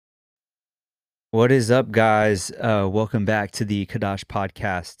What is up, guys? Welcome back to the Kadash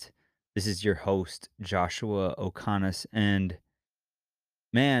podcast. This is your host, Joshua Ocanis. And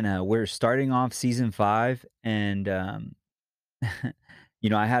man, we're starting off season five. And, I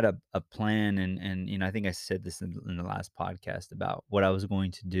had a plan. And I think I said this in the last podcast about what I was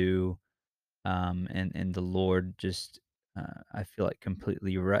going to do. And the Lord just, I feel like,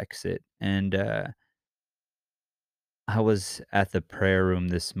 completely wrecks it. And I was at the prayer room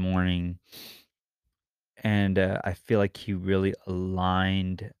this morning. And, I feel like he really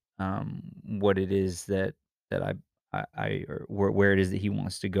aligned, what it is that I or where it is that he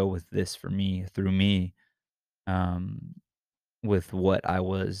wants to go with this for me, through me, um, with what I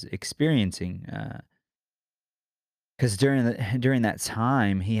was experiencing, because during the during that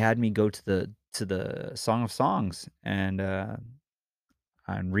time, he had me go to the Song of Songs and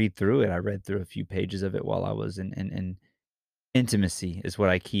read through it. I read through a few pages of it while I was in intimacy is what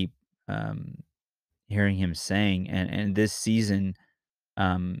I keep, hearing him saying, and this season,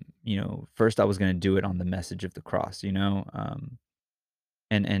 first I was gonna do it on the message of the cross, and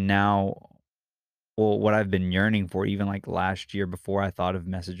now, well, what I've been yearning for, even like last year before I thought of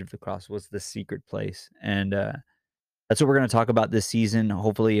message of the cross, was the secret place, and that's what we're gonna talk about this season.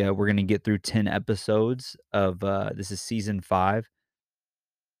 Hopefully, we're gonna get through 10 episodes of this is season five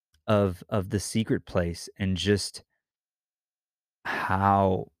of the secret place, and just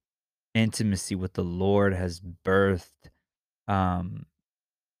how intimacy with the Lord has birthed um,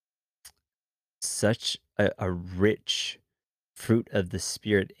 such a rich fruit of the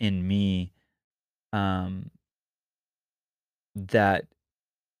spirit in me, um, that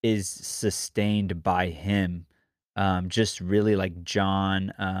is sustained by him. Just really like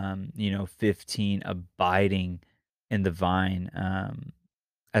John, 15, abiding in the vine,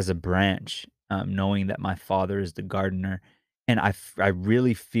 as a branch, knowing that my father is the gardener. And I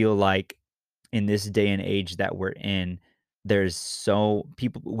really feel like in this day and age that we're in, there's so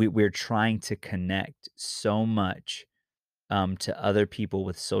people, we're trying to connect so much to other people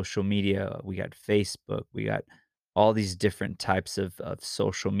with social media. We got Facebook, we got all these different types of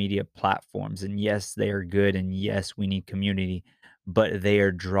social media platforms. And yes, they are good. And yes, we need community, but they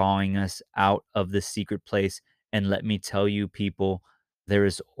are drawing us out of the secret place. And let me tell you, people, there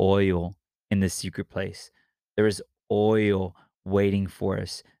is oil in the secret place. There is oil waiting for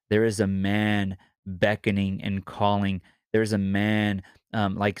us. There is a man beckoning and calling. There's a man,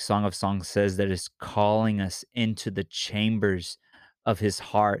 like Song of Songs says, that is calling us into the chambers of his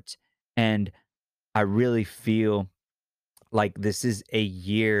heart. And I really feel like this is a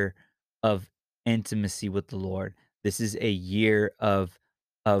year of intimacy with the Lord. This is a year of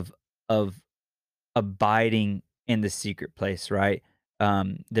of abiding in the secret place, right?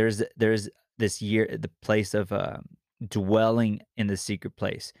 There's this year, the place of dwelling in the secret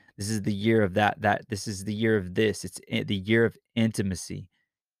place. This is the year of that. This is the year of this. The year of intimacy.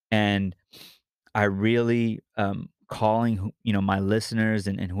 And I really, calling my listeners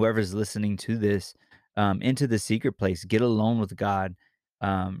and whoever's listening to this, into the secret place. Get alone with God.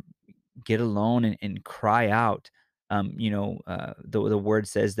 Um, get alone and cry out. The word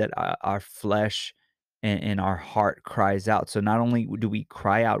says that our flesh and our heart cries out. So not only do we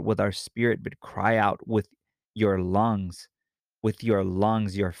cry out with our spirit, but cry out with your lungs,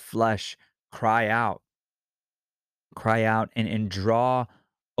 your flesh. Cry out, and draw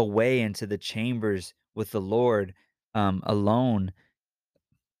away into the chambers with the Lord, alone.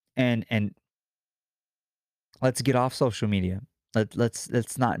 And let's get off social media.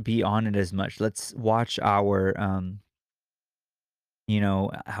 Let's not be on it as much. Let's watch our, how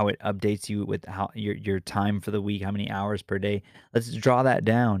it updates you with how your time for the week, how many hours per day. Let's draw that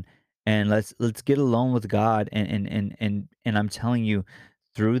down, and let's get alone with God. And I'm telling you,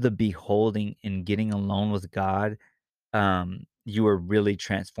 through the beholding and getting alone with God, you are really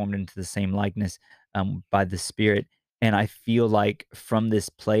transformed into the same likeness, by the Spirit. And I feel like from this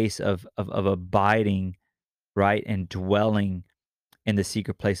place of abiding, right, and dwelling in the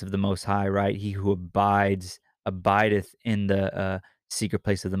secret place of the Most High, right? He who abideth in the secret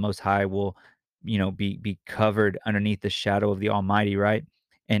place of the Most High will, be covered underneath the shadow of the Almighty, right?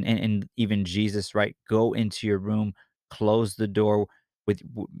 And even Jesus, right? Go into your room, close the door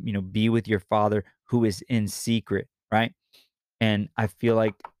be with your Father who is in secret, right? And I feel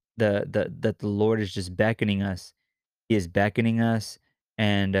like the Lord is just beckoning us. He is beckoning us,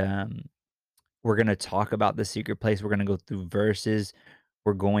 and, we're gonna talk about the secret place. We're gonna go through verses.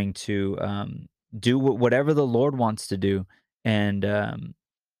 We're going to, do whatever the Lord wants to do, and, and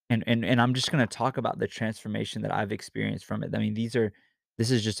I'm just gonna talk about the transformation that I've experienced from it. I mean, this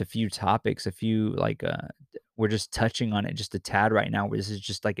is just a few topics, a few like we're just touching on it just a tad right now. Where this is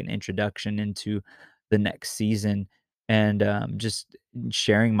just like an introduction into the next season, and just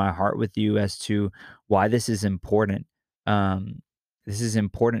sharing my heart with you as to why this is important. Um, this is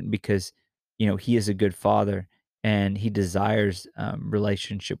important because he is a good father and he desires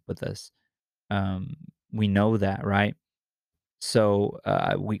relationship with us. Um, we know that, right? So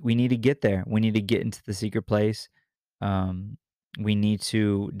we need to get there. We need to get into the secret place. Um, we need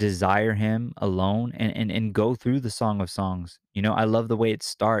to desire Him alone and go through the Song of Songs. I love the way it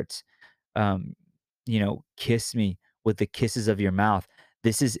starts. Um, kiss me with the kisses of your mouth.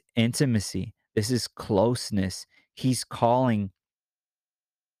 This is intimacy. This is closeness. He's calling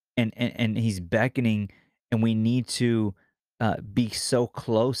and he's beckoning, and we need to be so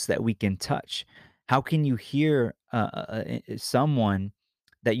close that we can touch. How can you hear someone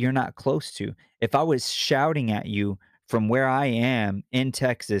that you're not close to? If I was shouting at you from where I am in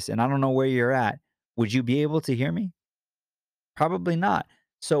Texas and I don't know where you're at, would you be able to hear me? Probably not.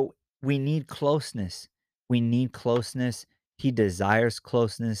 So we need closeness. We need closeness. He desires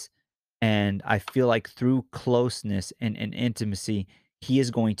closeness. And I feel like through closeness and intimacy, he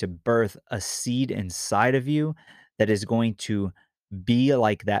is going to birth a seed inside of you that is going to be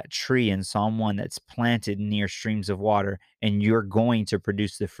like that tree in Psalm 1 that's planted near streams of water. And you're going to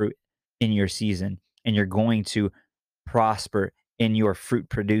produce the fruit in your season. And you're going to prosper in your fruit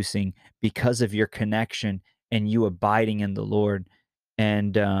producing because of your connection and you abiding in the Lord.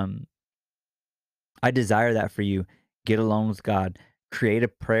 And I desire that for you. Get alone with God. Create a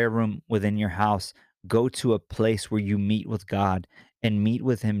prayer room within your house. Go to a place where you meet with God and meet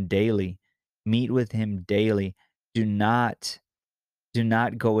with Him daily. Meet with Him daily. Do not do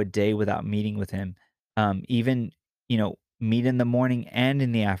not go a day without meeting with him. Even, meet in the morning and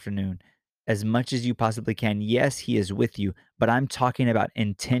in the afternoon as much as you possibly can. Yes, he is with you, but I'm talking about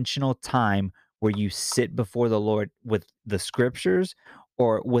intentional time where you sit before the Lord with the scriptures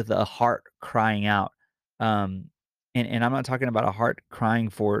or with a heart crying out. Um, and I'm not talking about a heart crying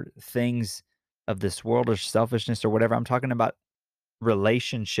for things of this world or selfishness or whatever. I'm talking about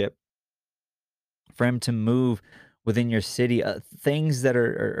relationship for him to move within your city, things that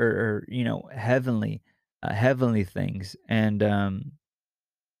are heavenly, heavenly things. And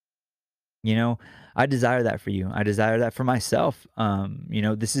you know, I desire that for you. I desire that for myself.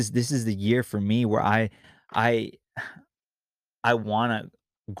 This is the year for me where I I want to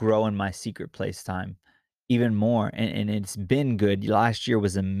grow in my secret place time even more, and it's been good. Last year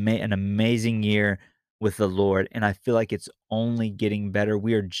was an amazing year with the Lord, and I feel like it's only getting better.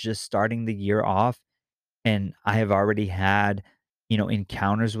 We are just starting the year off, and I have already had,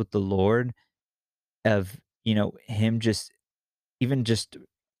 encounters with the Lord of, him just even just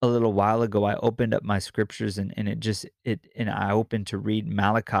a little while ago, I opened up my scriptures and I opened to read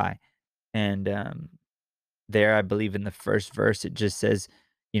Malachi. And there I believe in the first verse it just says,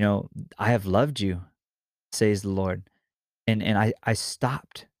 you know, I have loved you, says the Lord. And I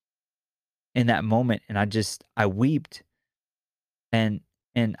stopped in that moment and I wept and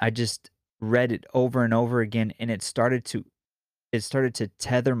I just read it over and over again and it started to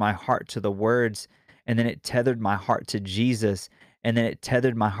tether my heart to the words, and then it tethered my heart to Jesus, and then it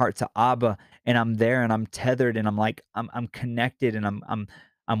tethered my heart to Abba, and I'm there and I'm tethered and I'm like I'm connected and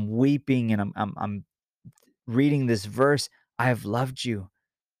I'm weeping and I'm reading this verse, I have loved you.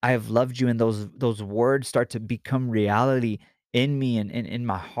 I have loved you, and those words start to become reality in me and in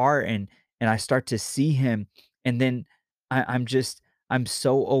my heart, and I start to see him, and then I'm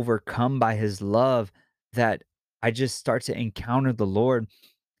so overcome by his love that I just start to encounter the Lord,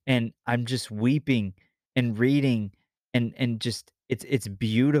 and I'm just weeping and reading and just it's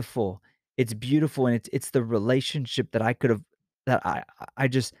beautiful. It's beautiful, and it's the relationship that I could have that I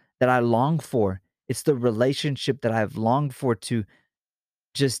just that I long for. It's the relationship that I've longed for to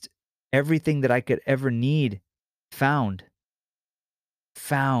just everything that I could ever need found,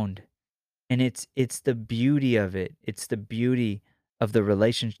 found. And it's the beauty of it. It's the beauty of the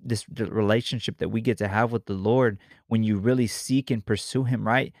relationship that we get to have with the Lord when you really seek and pursue him,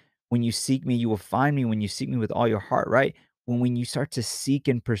 right? When you seek me, you will find me when you seek me with all your heart, right? When you start to seek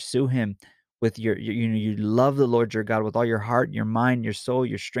and pursue him with you love the Lord your God with all your heart, your mind, your soul,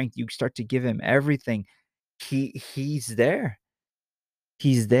 your strength, you start to give him everything. He's there.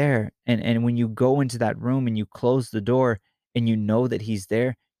 He's there, and when you go into that room and you close the door and you know that he's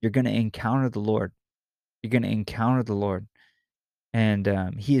there, you're gonna encounter the Lord. You're gonna encounter the Lord, and,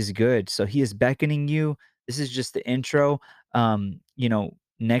 he is good, so he is beckoning you. This is just the intro.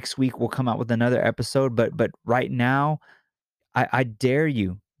 Next week, we'll come out with another episode, but right now, I dare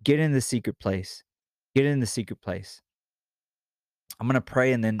you, get in the secret place. Get in the secret place. I'm gonna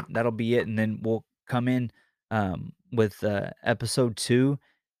pray, and then that'll be it, and then we'll come in, with, episode 2,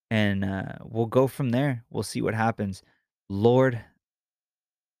 and, we'll go from there. We'll see what happens. Lord,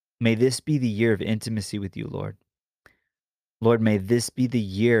 may this be the year of intimacy with you, Lord. Lord, may this be the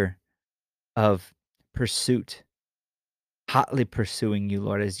year of pursuit, hotly pursuing you,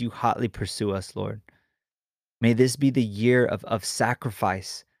 Lord, as you hotly pursue us, Lord. May this be the year of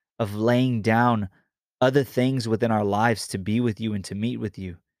sacrifice, of laying down other things within our lives to be with you and to meet with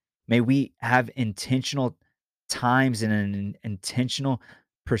you. May we have intentional times and an intentional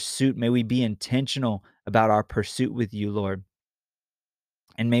pursuit. May we be intentional about our pursuit with you, Lord.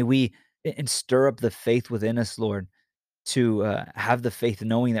 And may we and stir up the faith within us, Lord, to have the faith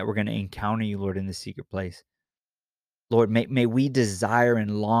knowing that we're going to encounter you, Lord, in the secret place. Lord, may we desire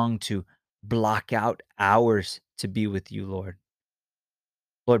and long to block out hours to be with you, Lord.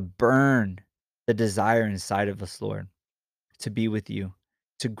 Lord, burn the desire inside of us, Lord, to be with you,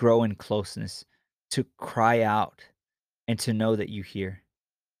 to grow in closeness, to cry out, and to know that you hear.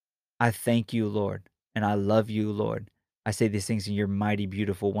 I thank you, Lord, and I love you, Lord. I say these things in your mighty,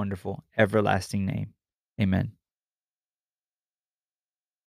 beautiful, wonderful, everlasting name. Amen.